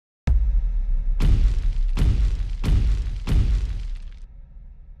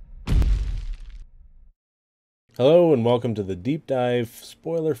Hello and welcome to the deep dive,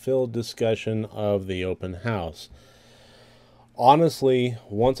 spoiler-filled discussion of The Open House. Honestly,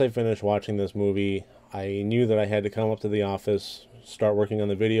 once I finished watching this movie, I knew that I had to come up to the office, start working on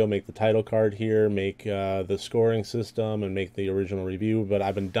the video, make the title card here, make the scoring system, and make the original review, but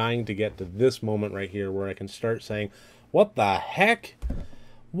I've been dying to get to this moment right here where I can start saying, what the heck?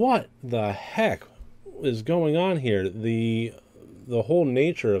 What the heck is going on here? The whole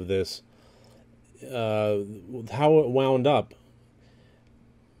nature of this, how it wound up.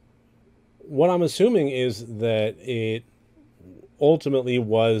 What I'm assuming is that it ultimately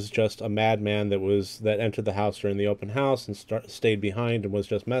was just a madman that entered the house during the open house and stayed behind and was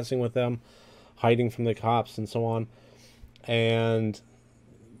just messing with them, hiding from the cops and so on, and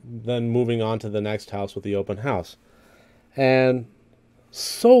then moving on to the next house with the open house. And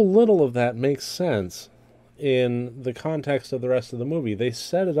so little of that makes sense in the context of the rest of the movie. They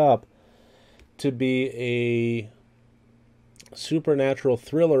set it up to be a supernatural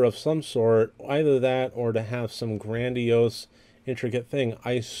thriller of some sort, either that or to have some grandiose, intricate thing.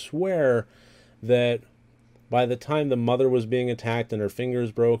 I swear that by the time the mother was being attacked and her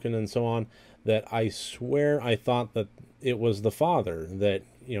fingers broken and so on, that I swear I thought that it was the father, that,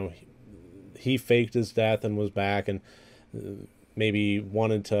 he faked his death and was back and maybe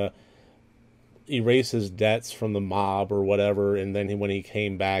wanted to erase his debts from the mob or whatever, and then when he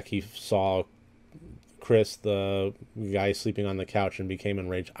came back he saw Chris, the guy sleeping on the couch, and became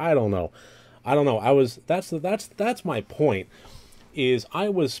enraged. I don't know. That's my point. Is I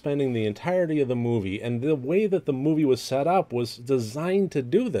was spending the entirety of the movie, and the way that the movie was set up was designed to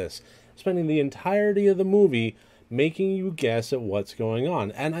do this. Spending the entirety of the movie making you guess at what's going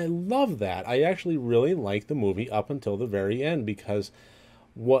on. And I love that. I actually really liked the movie up until the very end, because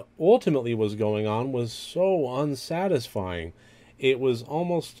what ultimately was going on was so unsatisfying. It was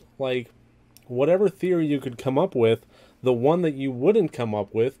almost like whatever theory you could come up with, the one that you wouldn't come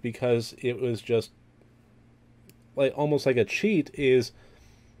up with because it was just like almost like a cheat is,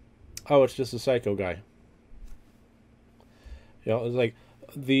 oh, it's just a psycho guy. It's like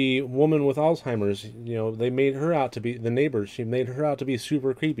the woman with Alzheimer's, they made her out to be, the neighbors, she made her out to be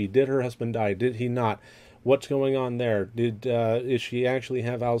super creepy. Did her husband die? Did he not? What's going on there? Is she actually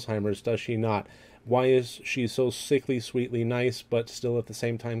have Alzheimer's? Does she not? Why is she so sickly, sweetly nice, but still at the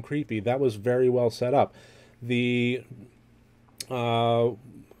same time creepy? That was very well set up. And the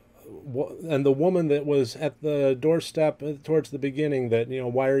woman that was at the doorstep towards the beginning, that,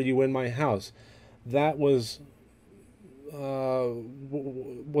 why are you in my house? That was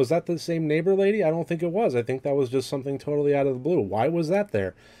that the same neighbor lady? I don't think it was. I think that was just something totally out of the blue. Why was that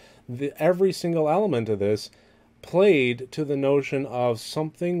there? Every single element of this played to the notion of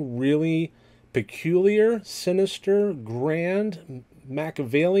something really peculiar, sinister, grand,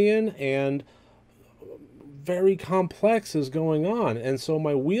 Machiavellian, and very complex is going on. And so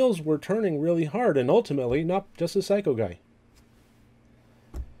my wheels were turning really hard, and ultimately, not just a psycho guy.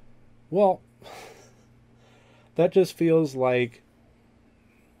 Well, that just feels like,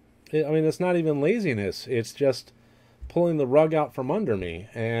 it's not even laziness. It's just pulling the rug out from under me.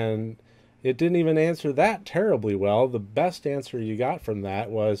 And it didn't even answer that terribly well. The best answer you got from that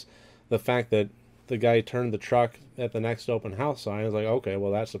was the fact that the guy turned the truck at the next open house sign. I was like, okay,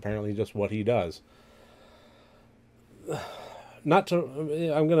 well, that's apparently just what he does. I'm going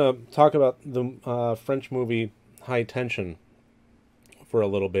to talk about the French movie High Tension for a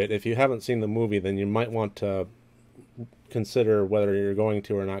little bit. If you haven't seen the movie, then you might want to consider whether you're going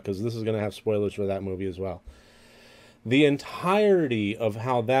to or not, because this is going to have spoilers for that movie as well. The entirety of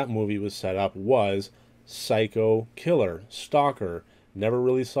how that movie was set up was psycho killer, stalker. Never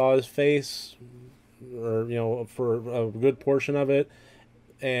really saw his face, or, for a good portion of it,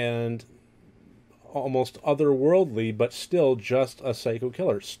 and almost otherworldly, but still just a psycho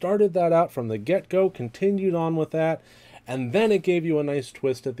killer. Started that out from the get-go, continued on with that, and then it gave you a nice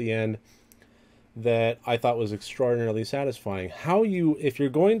twist at the end that I thought was extraordinarily satisfying. If you're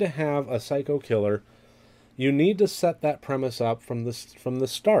going to have a psycho killer, you need to set that premise up from the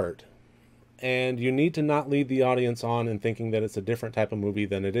start. And you need to not lead the audience on in thinking that it's a different type of movie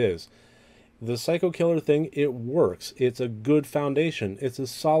than it is. The psycho killer thing, it works. It's a good foundation. It's a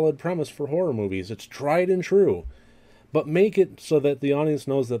solid premise for horror movies. It's tried and true. But make it so that the audience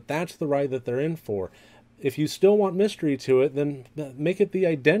knows that that's the ride that they're in for. If you still want mystery to it, then make it the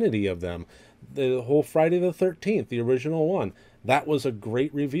identity of them. The whole Friday the 13th, the original one, that was a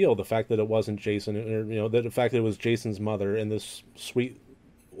great reveal. The fact that it wasn't Jason, or, the fact that it was Jason's mother and this sweet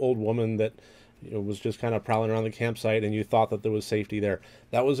old woman that was just kind of prowling around the campsite, and you thought that there was safety there.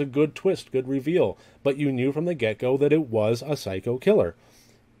 That was a good twist, good reveal. But you knew from the get-go that it was a psycho killer.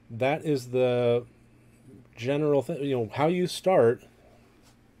 That is the general thing. How you start,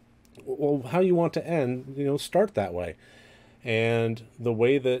 well, how you want to end, start that way. And the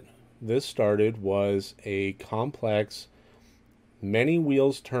way that this started was a complex, many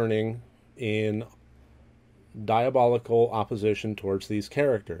wheels turning in diabolical opposition towards these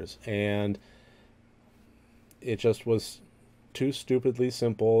characters. And it just was too stupidly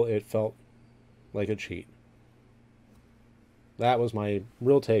simple. It felt like a cheat. That was my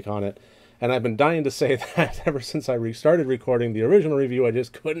real take on it. And I've been dying to say that ever since I restarted recording the original review. I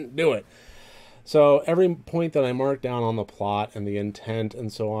just couldn't do it. So every point that I marked down on the plot and the intent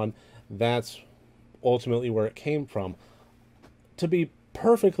and so on, that's ultimately where it came from. To be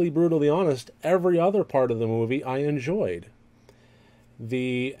perfectly brutally honest, every other part of the movie I enjoyed.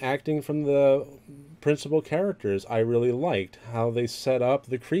 The acting from the principal characters I really liked. How they set up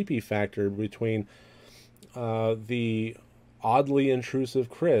the creepy factor between the oddly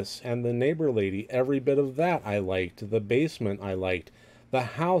intrusive Chris and the neighbor lady. Every bit of that I liked. The basement I liked. The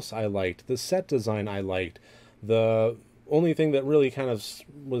house I liked. The set design I liked. The only thing that really kind of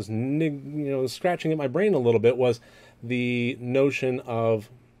was scratching at my brain a little bit was the notion of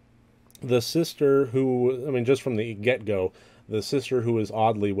the sister who, just from the get-go, the sister who was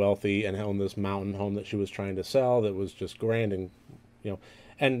oddly wealthy and owned this mountain home that she was trying to sell that was just grand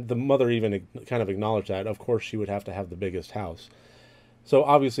and the mother even kind of acknowledged that, of course, she would have to have the biggest house. So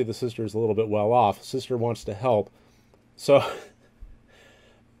obviously the sister is a little bit well off. Sister wants to help. So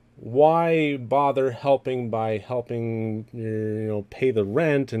why bother helping by helping, pay the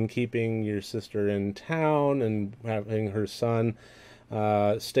rent and keeping your sister in town and having her son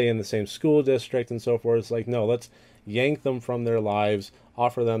stay in the same school district and so forth? It's like, no, let's yank them from their lives,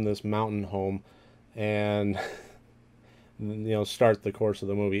 offer them this mountain home, and start the course of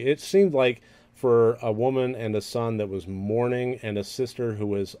the movie. It seemed like for a woman and a son that was mourning and a sister who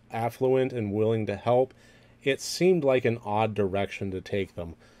was affluent and willing to help, it seemed like an odd direction to take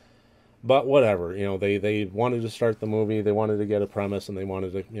them. But whatever, they wanted to start the movie, they wanted to get a premise, and they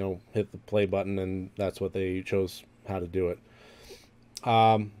wanted to, hit the play button, and that's what they chose how to do it.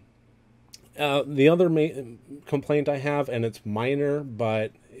 The other complaint I have, and it's minor,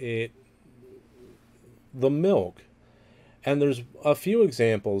 but the milk. And there's a few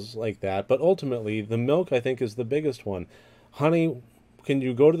examples like that, but ultimately the milk I think is the biggest one. Honey, can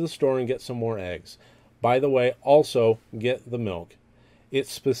you go to the store and get some more eggs? By the way, also get the milk. It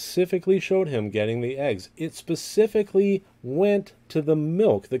specifically showed him getting the eggs. It specifically went to the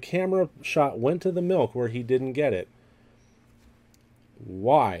milk. The camera shot went to the milk where he didn't get it.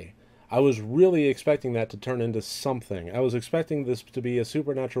 Why? I was really expecting that to turn into something. I was expecting this to be a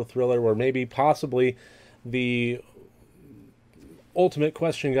supernatural thriller where maybe possibly the ultimate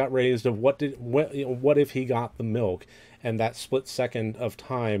question got raised of what if he got the milk, and that split second of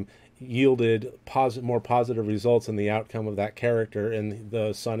time yielded more positive results in the outcome of that character, and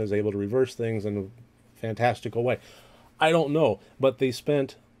the son is able to reverse things in a fantastical way. I don't know, but they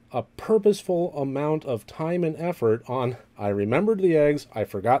spent a purposeful amount of time and effort on, I remembered the eggs, I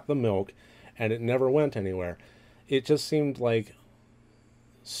forgot the milk, and it never went anywhere. It just seemed like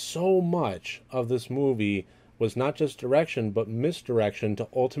so much of this movie was not just direction, but misdirection to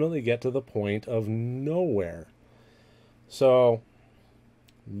ultimately get to the point of nowhere. So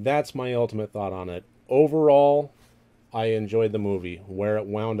that's my ultimate thought on it. Overall, I enjoyed the movie. Where it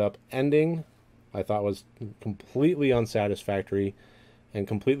wound up ending, I thought was completely unsatisfactory and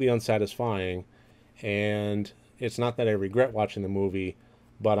completely unsatisfying. And it's not that I regret watching the movie,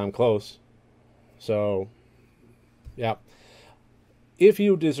 but I'm close. So, yeah. If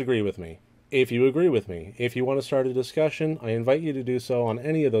you disagree with me, if you agree with me, if you want to start a discussion, I invite you to do so on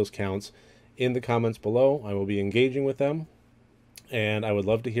any of those counts in the comments below. I will be engaging with them, and I would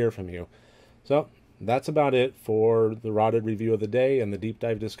love to hear from you. So, that's about it for the RotD review of the day and the deep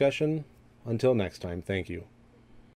dive discussion. Until next time, thank you.